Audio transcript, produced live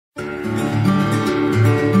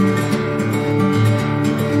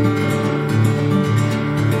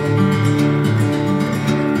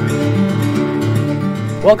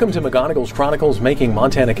Welcome to McGonigal's Chronicles Making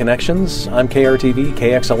Montana Connections. I'm KRTV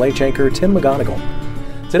KXLH anchor Tim McGonigal.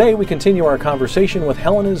 Today we continue our conversation with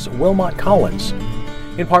Helena's Wilmot Collins.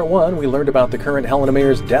 In part one, we learned about the current Helena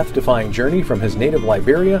mayor's death-defying journey from his native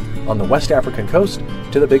Liberia on the West African coast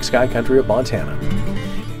to the Big Sky country of Montana.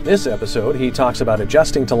 In this episode, he talks about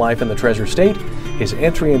adjusting to life in the Treasure State, his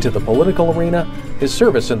entry into the political arena, his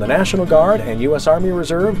service in the National Guard and U.S. Army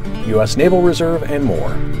Reserve, U.S. Naval Reserve, and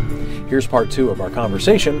more. Here's part two of our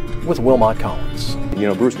conversation with Wilmot Collins. You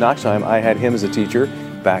know, Bruce Knoxheim, I had him as a teacher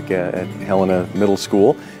back at Helena Middle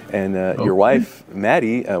School, and your wife,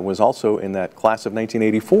 Maddie, was also in that class of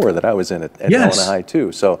 1984 that I was in at Yes. Helena High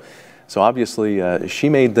too. So obviously she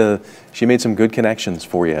made some good connections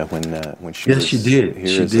for you when she was Yes, she did. here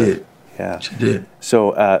She as did. Yeah, She did.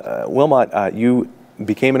 So Wilmot, you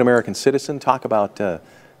became an American citizen. Talk about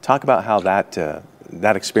how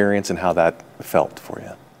that experience and how that felt for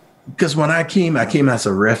you. Because when I came as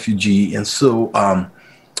a refugee, and so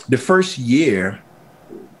the first year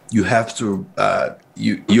you have to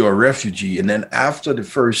you're a refugee, and then after the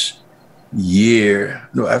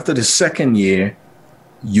second year,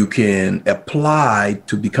 you can apply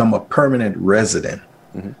to become a permanent resident.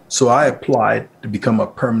 Mm-hmm. So I applied to become a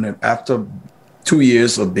permanent. After 2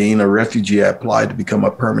 years of being a refugee, I applied to become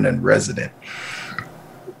a permanent resident.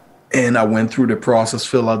 And I went through the process,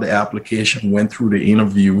 filled out the application, went through the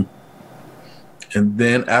interview. And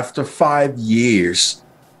then after 5 years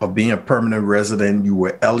of being a permanent resident, you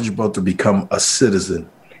were eligible to become a citizen.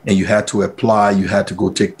 And you had to apply, you had to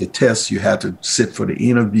go take the test, you had to sit for the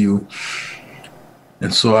interview.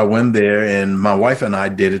 And so I went there, and my wife and I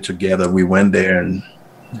did it together. We went there and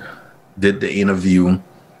did the interview.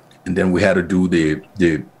 And then we had to do the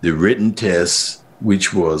written test,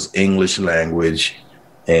 which was English language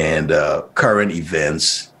and current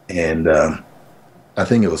events, and I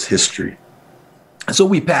think it was history. So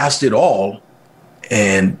we passed it all,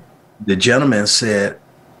 and the gentleman said,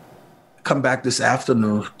 come back this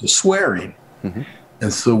afternoon to swearing. Mm-hmm.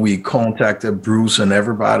 And so we contacted Bruce and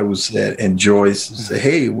everybody was said, and Joyce said,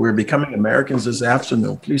 hey, we're becoming Americans this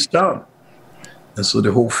afternoon, please come. And so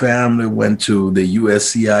the whole family went to the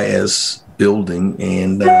USCIS building,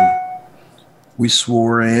 and we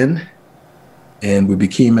swore in. And we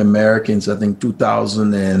became Americans, I think,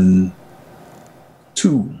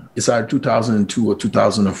 2002. It's either 2002 or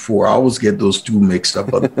 2004. I always get those two mixed up,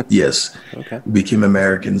 but yes, okay. We became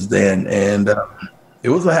Americans then. And it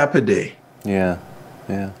was a happy day. Yeah.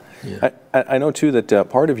 I know, too, that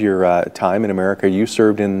part of your time in America, you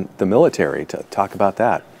served in the military. Talk about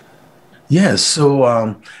that. Yes. So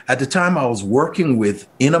at the time I was working with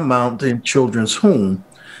Intermountain Children's Home,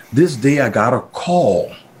 this day I got a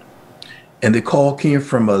call. And the call came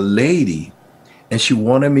from a lady, and she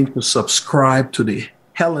wanted me to subscribe to the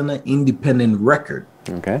Helena Independent Record.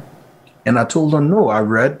 Okay. And I told her no. I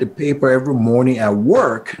read the paper every morning at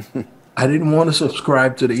work. I didn't want to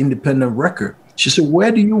subscribe to the Independent Record. She said,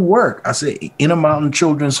 where do you work? I said, Intermountain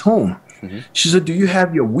Children's Home. Mm-hmm. She said, do you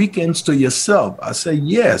have your weekends to yourself? I said,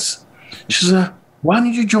 yes. She said, why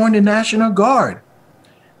don't you join the National Guard?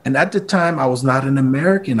 And at the time, I was not an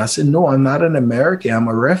American. I said, no, I'm not an American. I'm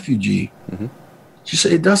a refugee. Mm-hmm. She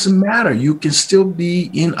said, it doesn't matter. You can still be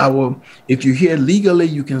if you're here legally,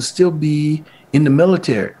 you can still be in the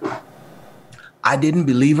military. I didn't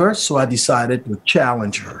believe her, so I decided to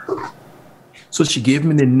challenge her. So she gave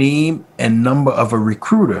me the name and number of a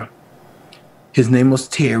recruiter. His name was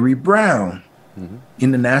Terry Brown, mm-hmm.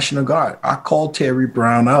 in the National Guard. I called Terry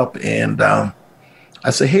Brown up, and I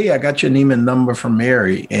said, hey, I got your name and number from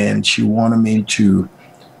Mary, and she wanted me to,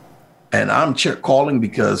 and I'm calling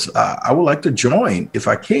because I would like to join if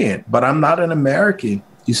I can, but I'm not an American.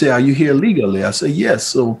 He said, are you here legally? I said, yes.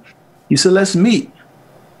 So he said, let's meet.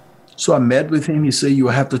 So I met with him. He said, you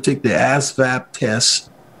will have to take the ASVAB test,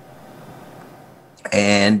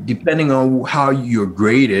 and depending on how you're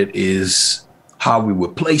graded is how we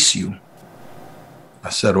would place you. I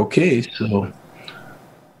said, okay. So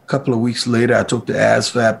couple of weeks later, I took the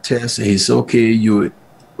ASVAB test, and he said, okay, you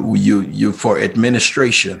for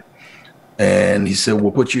administration. And he said,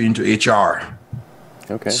 we'll put you into HR.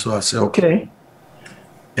 Okay. So I said, okay.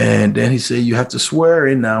 And then he said, you have to swear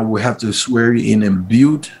in now. We have to swear you in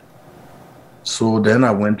Butte. So then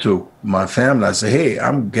I went to my family. I said, hey,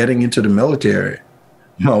 I'm getting into the military.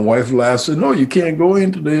 My wife laughed, said, no, you can't go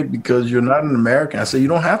into it because you're not an American. I said, you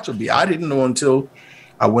don't have to be. I didn't know until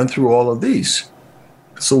I went through all of these.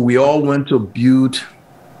 So we all went to Butte.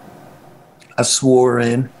 I swore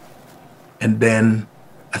in. And then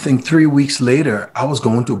I think 3 weeks later, I was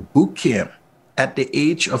going to boot camp at the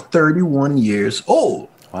age of 31 years old.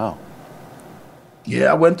 Wow.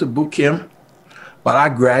 Yeah, I went to boot camp. but I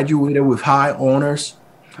graduated with high honors.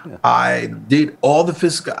 Yeah. I did all the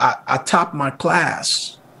physical. I topped my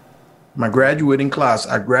class, my graduating class.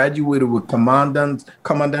 I graduated with commandant's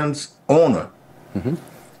honor. Mm-hmm.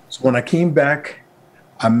 So when I came back,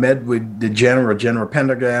 I met with the General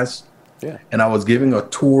Pendergast, and I was giving a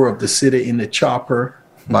tour of the city in the chopper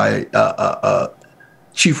by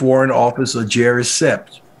Chief Warrant Officer Jerry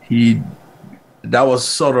Sept. That was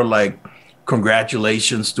sort of like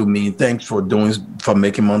congratulations to me. Thanks for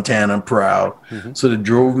making Montana proud. Mm-hmm. So they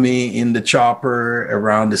drove me in the chopper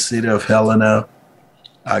around the city of Helena.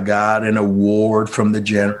 I got an award from the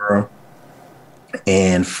general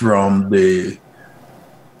and from the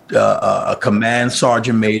Command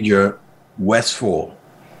Sergeant Major Westfall.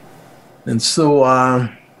 And so,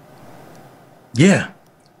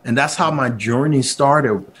 and that's how my journey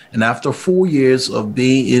started. And after 4 years of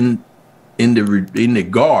being in the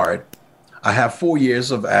Guard, I have 4 years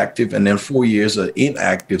of active and then 4 years of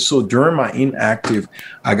inactive. So during my inactive,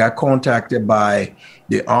 I got contacted by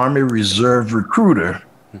the Army Reserve recruiter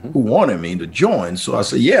who wanted me to join. So I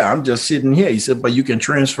said, yeah, I'm just sitting here. He said, but you can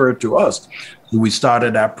transfer to us. So we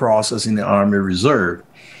started that process in the Army Reserve.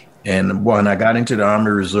 And when I got into the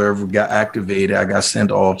Army Reserve, we got activated. I got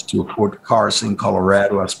sent off to Fort Carson,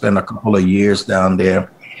 Colorado. I spent a couple of years down there.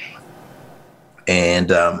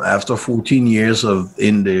 And after 14 years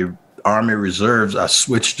in the Army Reserves, I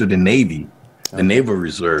switched to the Navy, the Naval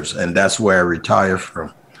Reserves, and that's where I retired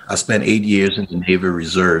from. I spent 8 years in the Naval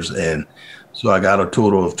Reserves, and so I got a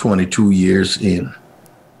total of 22 years in.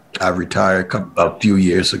 I retired a few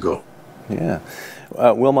years ago. Yeah.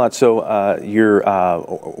 Wilmot, so you're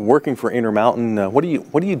working for Intermountain. What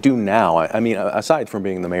do you do now? I mean, aside from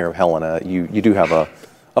being the mayor of Helena, you do have a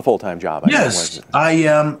full-time job. Yes,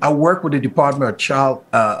 I work with the Department of Child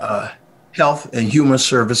Health and Human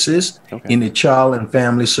Services in the Child and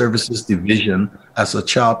Family Services Division as a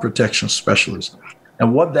child protection specialist.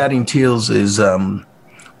 And what that entails is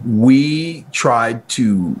we try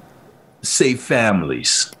to save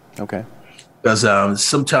families. Okay. Because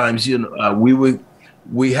sometimes,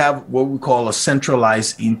 we have what we call a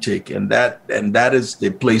centralized intake, and that is the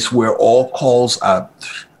place where all calls are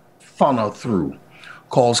funneled through.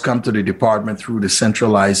 Calls come to the department through the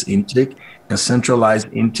centralized intake, and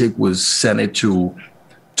centralized intake was sent it to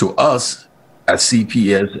us at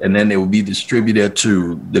CPS, and then they will be distributed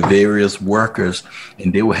to the various workers,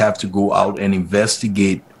 and they will have to go out and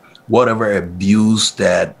investigate whatever abuse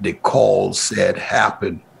that the call said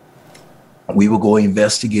happened. We will go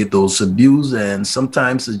investigate those abuse, and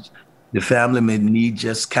sometimes the family may need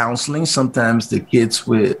just counseling. Sometimes the kids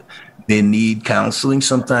they need counseling.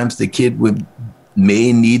 Sometimes the kid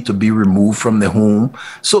may need to be removed from the home.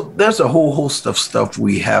 So there's a whole host of stuff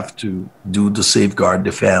we have to do to safeguard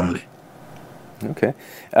the family. Okay.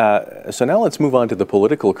 So now let's move on to the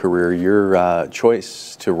political career. Your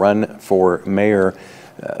choice to run for mayor.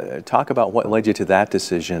 Talk about what led you to that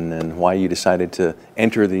decision and why you decided to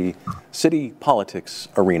enter the city politics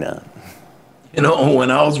arena.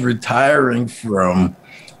 When I was retiring from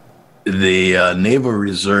the Naval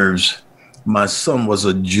Reserves, my son was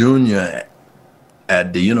a junior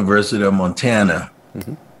at the University of Montana,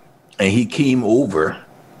 and he came over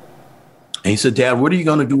and he said, "Dad, what are you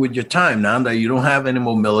going to do with your time now that you don't have any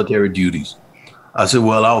more military duties?" I said,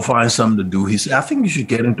 "Well, I'll find something to do." He said, "I think you should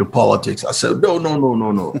get into politics." I said,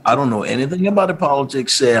 No. I don't know anything about the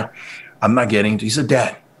politics, sir. I'm not getting into it. He said,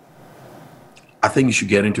 "Dad, I think you should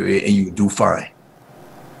get into it and you do fine."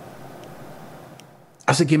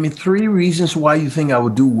 I said, "Give me 3 reasons why you think I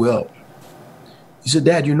would do well." He said,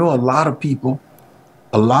 "Dad, a lot of people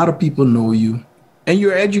know you and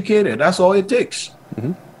you're educated. That's all it takes."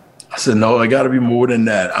 I said, "No, it got to be more than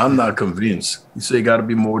that. I'm not convinced." He said, "It got to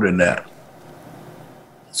be more than that."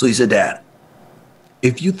 So he said, "Dad,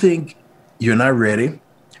 if you think you're not ready,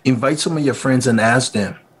 invite some of your friends and ask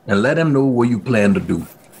them and let them know what you plan to do.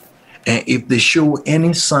 And if they show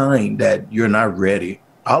any sign that you're not ready,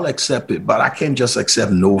 I'll accept it, but I can't just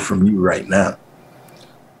accept no from you right now."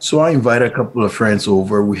 So I invited a couple of friends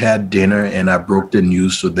over. We had dinner and I broke the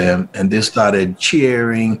news to them, and they started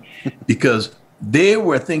cheering because they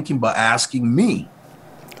were thinking about asking me.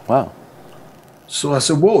 Wow. So I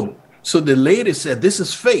said, "Whoa." So the lady said, "This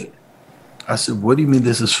is fate." I said, "What do you mean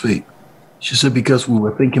this is fate?" She said, "Because we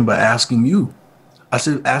were thinking about asking you." I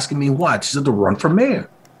said, "Asking me what?" She said, "To run for mayor."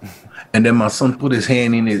 And then my son put his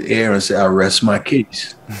hand in his air and said, "I rest my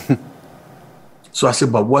case." So I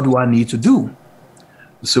said, "But what do I need to do?"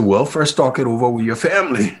 I said, "Well, first talk it over with your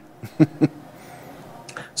family."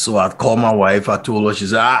 So I called my wife. I told her. She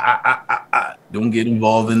said, don't get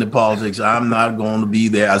involved in the politics. I'm not going to be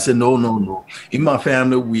there. I said, no, no, no. In my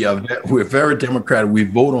family, we're very democratic. We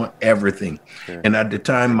vote on everything. Sure. And at the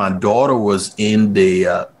time, my daughter was in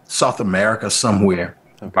the South America somewhere,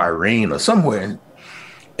 Bahrain or somewhere,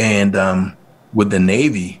 and with the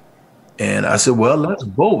Navy. And I said, well, let's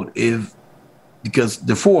vote because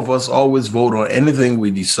the four of us always vote on anything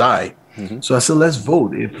we decide. Mm-hmm. So I said, let's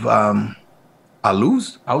vote. If I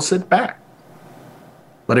lose, I'll sit back.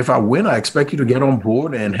 But if I win, I expect you to get on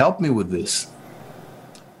board and help me with this.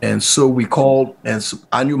 And so we called, and so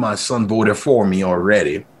I knew my son voted for me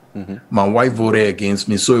already. Mm-hmm. My wife voted against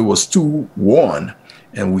me. So it was 2-1.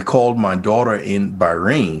 And we called my daughter in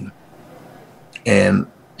Bahrain. And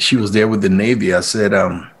she was there with the Navy. I said,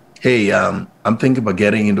 hey, I'm thinking about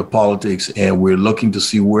getting into politics, and we're looking to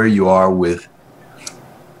see where you are with,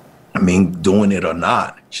 doing it or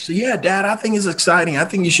not. She said, yeah, Dad, I think it's exciting. I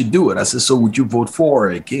think you should do it. I said, so would you vote for or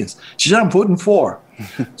against? She said, I'm voting for.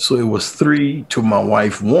 So it was 3 to my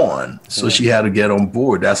wife 1. So she had to get on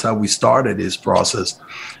board. That's how we started this process.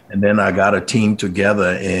 And then I got a team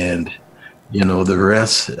together, and, the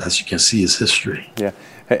rest, as you can see, is history. Yeah.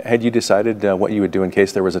 Had you decided what you would do in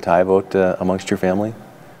case there was a tie vote amongst your family?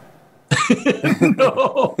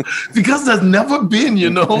 No, because there's never been,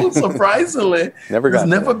 surprisingly.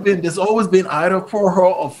 There's always been either for her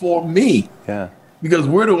or for me. Yeah. Because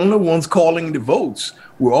we're the only ones calling the votes.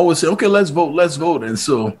 We're always saying, okay, let's vote. And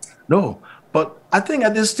so, no. But I think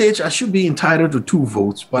at this stage, I should be entitled to 2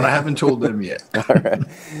 votes, but I haven't told them yet. All right.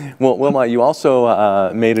 Well, Wilmot, you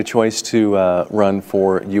also made a choice to run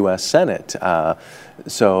for U.S. Senate. But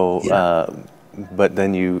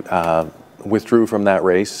then you withdrew from that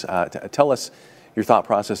race. Tell us your thought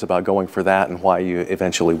process about going for that and why you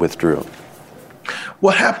eventually withdrew.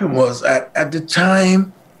 What happened was at the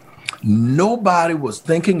time, nobody was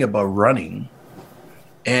thinking about running,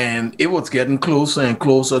 and it was getting closer and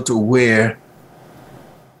closer to where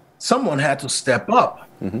someone had to step up.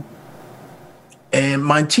 Mm-hmm. And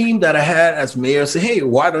my team that I had as mayor said, hey,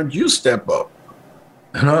 why don't you step up?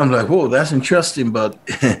 And I'm like, whoa, that's interesting, but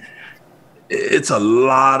it's a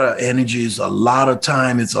lot of energy, it's a lot of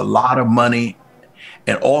time, it's a lot of money.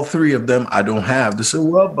 And all 3 of them I don't have. They said,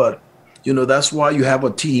 well, but, that's why you have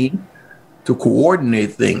a team to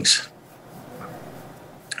coordinate things.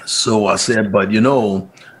 So I said, but,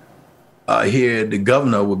 I hear the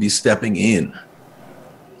governor will be stepping in.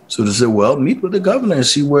 So they said, well, meet with the governor and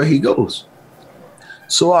see where he goes.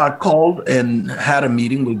 So I called and had a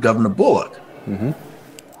meeting with Governor Bullock. Mm-hmm.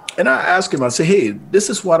 And I asked him, I said, hey, this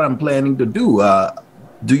is what I'm planning to do.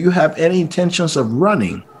 Do you have any intentions of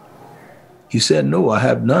running? He said, no, I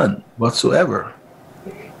have none whatsoever.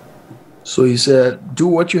 So he said, do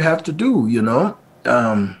what you have to do,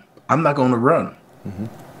 I'm not going to run. Mm-hmm.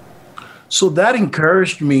 So that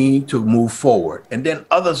encouraged me to move forward. And then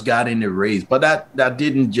others got in the race, but that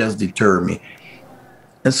didn't just deter me.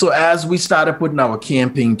 And so as we started putting our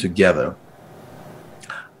campaign together,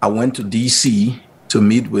 I went to D.C. to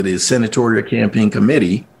meet with the Senatorial Campaign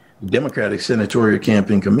Committee, the Democratic Senatorial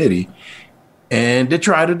Campaign Committee, and they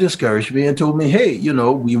tried to discourage me and told me, hey,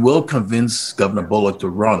 we will convince Governor Bullock to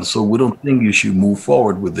run, so we don't think you should move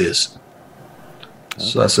forward with this. Okay.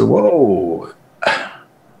 So I said, whoa.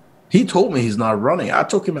 He told me he's not running. I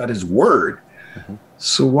took him at his word. Mm-hmm.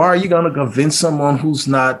 So why are you going to convince someone who's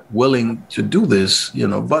not willing to do this?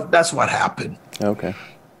 But that's what happened. Okay.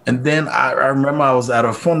 And then I remember I was at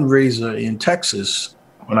a fundraiser in Texas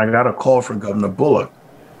when I got a call from Governor Bullock.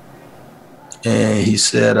 And he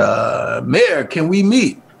said, Mayor, can we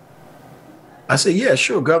meet? I said, yeah,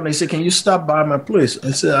 sure, Governor. He said, can you stop by my place?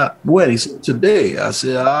 I said, when? He said, today. I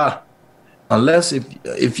said, unless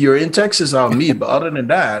if you're in Texas, I'll meet. But other than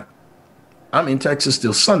that, I'm in Texas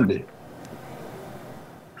till Sunday.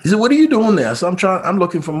 He said, what are you doing there? So I'm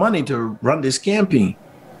looking for money to run this campaign.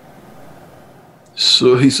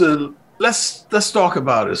 So he said, let's talk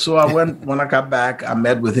about it. So I went, when I got back, I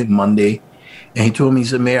met with him Monday, and he told me, he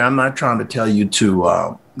said, Mayor, I'm not trying to tell you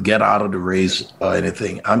to get out of the race or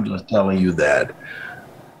anything. I'm just telling you that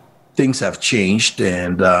things have changed,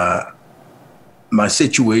 and my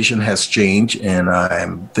situation has changed, and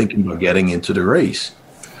I'm thinking of getting into the race.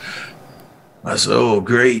 I said, oh,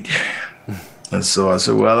 great. And so I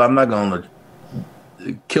said, well, I'm not going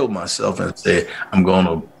to kill myself and say I'm going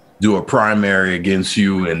to do a primary against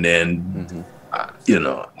you, and then,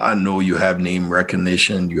 I know you have name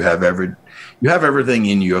recognition, you have everything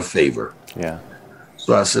in your favor. Yeah.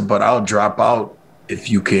 So I said, but I'll drop out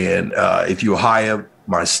if you can, if you hire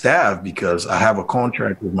my staff, because I have a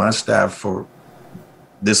contract with my staff for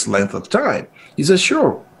this length of time. He said,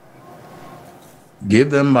 sure.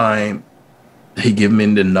 Give them He gave me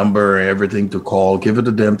the number and everything to call. Give it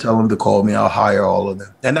to them. Tell them to call me. I'll hire all of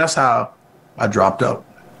them. And that's how I dropped out.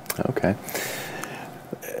 Okay.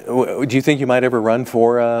 Do you think you might ever run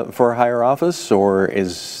for a higher office, or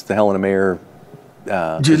is the Helena mayor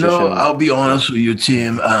position? I'll be honest with you,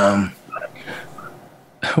 Tim.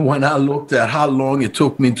 When I looked at how long it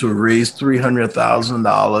took me to raise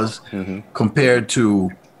 $300,000 compared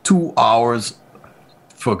to 2 hours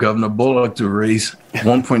for Governor Bullock to raise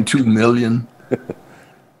 1.2 million,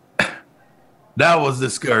 that was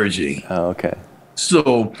discouraging. Oh, okay.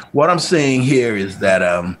 So what I'm saying here is that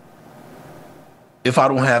if I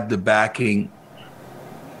don't have the backing,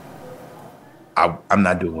 I'm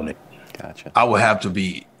not doing it. Gotcha. I will have to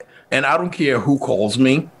be, and I don't care who calls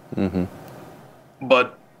me,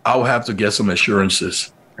 but I will have to get some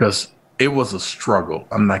assurances, because it was a struggle.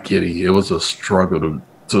 I'm not kidding. It was a struggle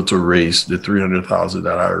to raise the $300,000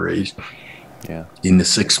 that I raised in the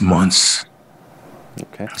 6 months.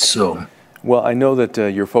 Okay. So, well, I know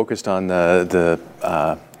that you're focused on the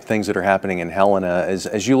things that are happening in Helena.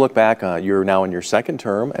 As you look back, you're now in your second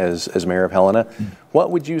term as mayor of Helena.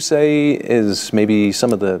 What would you say is maybe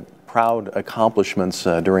some of the proud accomplishments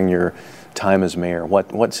during your time as mayor?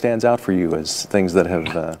 What stands out for you as things that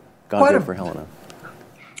have gone good for Helena?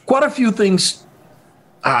 Quite a few things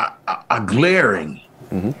are glaring.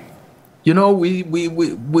 You know,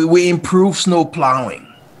 we improved snow plowing.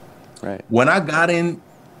 Right. When I got in,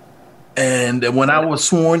 and when I was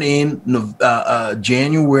sworn in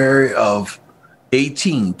January of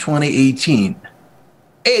 2018,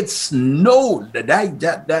 it snowed.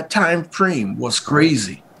 That time frame was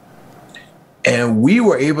crazy. And we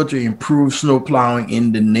were able to improve snow plowing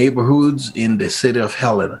in the neighborhoods in the city of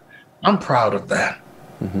Helena. I'm proud of that.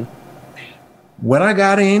 When I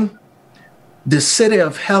got in, the city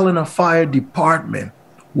of Helena Fire Department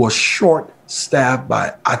was short-staffed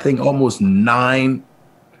by, I think, almost 9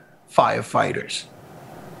 firefighters.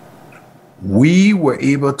 We were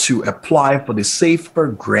able to apply for the SAFER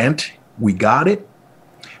grant. We got it.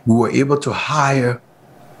 We were able to hire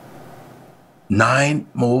 9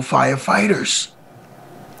 more firefighters.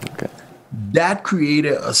 Okay. That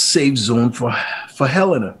created a safe zone for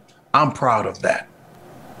Helena. I'm proud of that.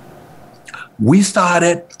 We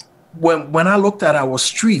started, when I looked at our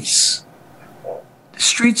streets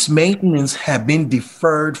maintenance had been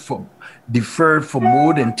deferred for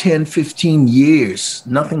more than 10, 15 years.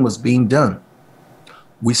 Nothing was being done.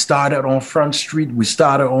 We started on Front Street. We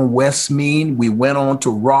started on West Main. We went on to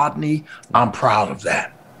Rodney. I'm proud of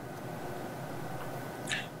that.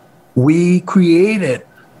 We created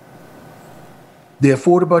the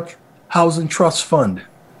Affordable Housing Trust Fund.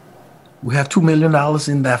 We have $2 million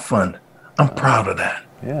in that fund. I'm proud of that.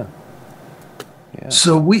 Yeah.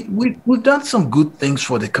 So we've done some good things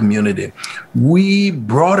for the community. We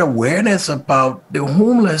brought awareness about the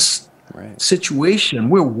homeless situation.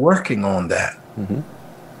 We're working on that.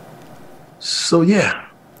 So yeah,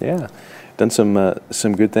 done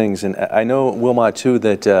some good things. And I know, Wilmot, too,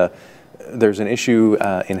 that there's an issue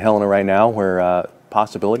in Helena right now where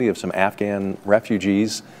possibility of some Afghan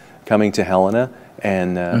refugees coming to Helena,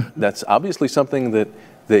 and that's obviously something that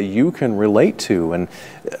you can relate to. And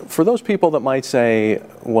for those people that might say,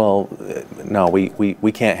 well, no,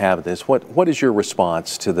 we can't have this, what is your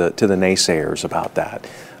response to the naysayers about that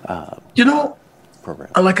program?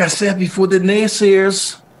 Like I said before, the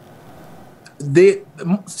naysayers,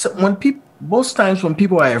 most times when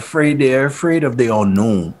people are afraid, they're afraid of the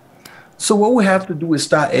unknown. So what we have to do is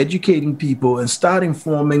start educating people and start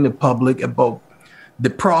informing the public about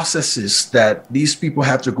the processes that these people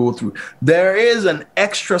have to go through. There is an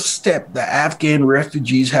extra step that Afghan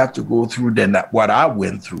refugees have to go through than what I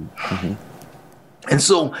went through.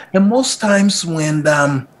 And most times when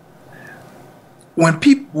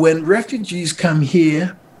refugees come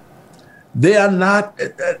here, they are not,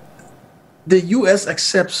 the U.S.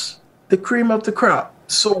 accepts the cream of the crop.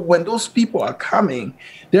 So when those people are coming,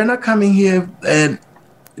 they're not coming here, and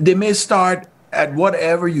they may start at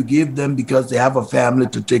whatever you give them because they have a family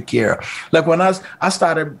to take care of. Like when I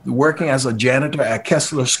started working as a janitor at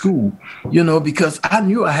Kessler School, because I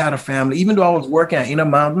knew I had a family. Even though I was working at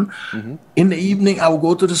Intermountain, in the evening I would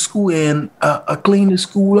go to the school and clean the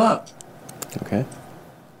school up. Okay.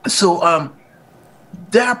 So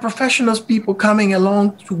there are professionals, people coming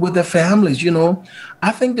along with their families,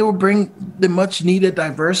 I think they will bring the much needed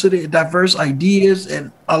diversity, diverse ideas,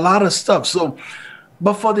 and a lot of stuff. So,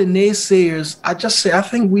 but for the naysayers, I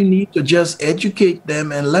think we need to just educate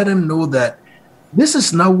them and let them know that this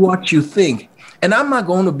is not what you think. And I'm not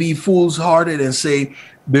going to be fool's-hearted and say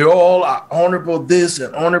they're all honorable this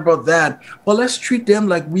and honorable that. But let's treat them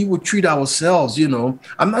like we would treat ourselves, you know.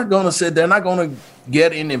 I'm not going to say they're not going to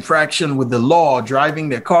get in infraction with the law, driving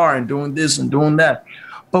their car and doing this and doing that.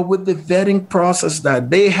 But with the vetting process that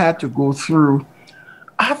they had to go through,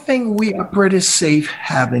 I think we are pretty safe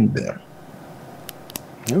having them.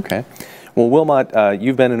 Okay. Well, Wilmot,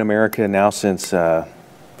 you've been in America now since,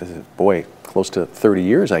 close to 30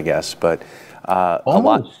 years, I guess. But a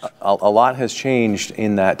lot has changed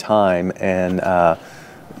in that time. And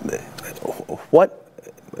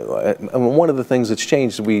one of the things that's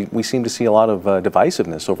changed, we seem to see a lot of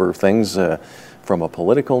divisiveness over things from a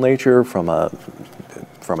political nature, from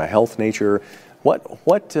a health nature.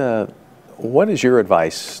 What is your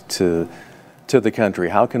advice to the country?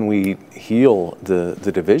 How can we heal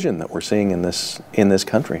the division that we're seeing in this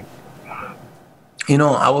country? You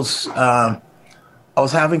know, I was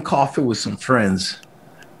having coffee with some friends,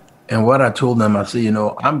 and what I told them, I said, you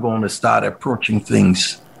know, I'm going to start approaching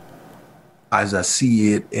things as I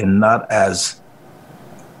see it and not as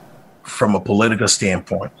from a political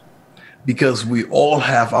standpoint, because we all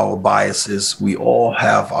have our biases. We all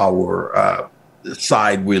have our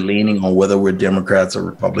side we're leaning on, whether we're Democrats or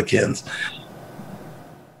Republicans.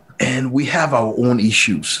 And we have our own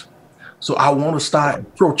issues. So I want to start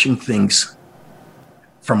approaching things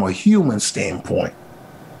from a human standpoint.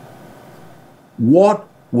 What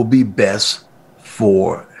will be best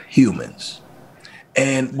for humans?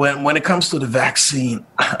 And when it comes to the vaccine,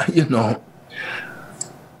 you know,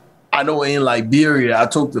 I know in Liberia, I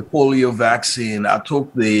took the polio vaccine. I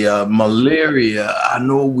took the malaria. I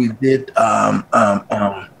know we did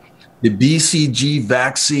the BCG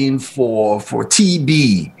vaccine for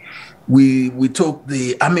TB. We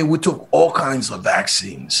took all kinds of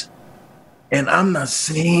vaccines. And I'm not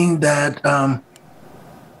saying that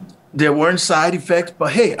there weren't side effects,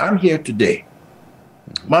 but hey, I'm here today.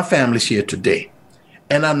 My family's here today.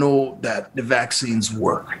 And I know that the vaccines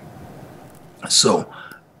work. So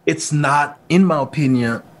it's not, in my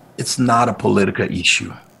opinion, it's not a political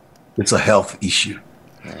issue. It's a health issue.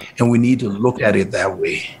 Right. And we need to look at it that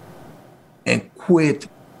way and quit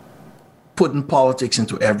putting politics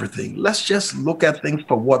into everything. Let's just look at things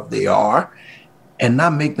for what they are and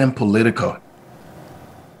not make them political.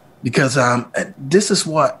 Because this is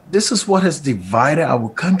what has divided our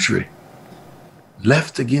country.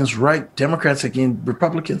 Left against right, Democrats against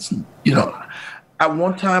Republicans. You know, at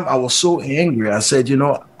one time I was so angry. I said, you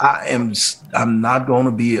know, I'm not going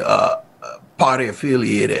to be a party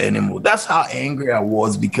affiliated anymore. That's how angry I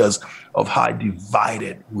was because of how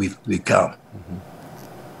divided we've become. Mm-hmm.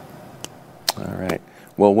 All right.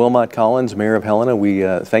 Well, Wilmot Collins, Mayor of Helena, we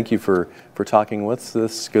thank you for talking with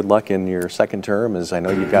us. Good luck in your second term, as I know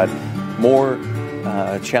you've got more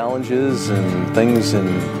challenges and things in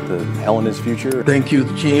the Helena's future. Thank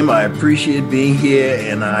you, Jim. I appreciate being here,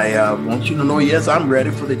 and I want you to know, yes, I'm ready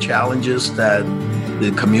for the challenges that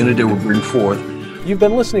the community will bring forth. You've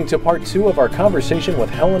been listening to part 2 of our conversation with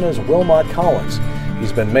Helena's Wilmot Collins.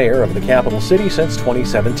 He's been mayor of the capital city since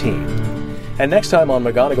 2017. And next time on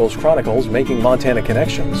McGonigal's Chronicles, Making Montana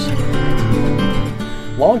Connections,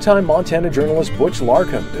 longtime Montana journalist Butch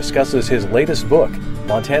Larkham discusses his latest book,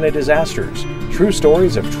 Montana Disasters, True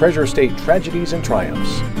Stories of Treasure State Tragedies and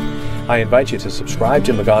Triumphs. I invite you to subscribe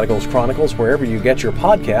to McGonigal's Chronicles wherever you get your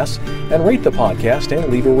podcasts and rate the podcast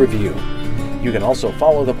and leave a review. You can also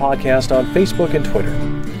follow the podcast on Facebook and Twitter.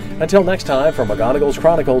 Until next time, from McGonigal's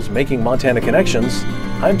Chronicles, Making Montana Connections,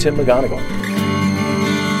 I'm Tim McGonigal.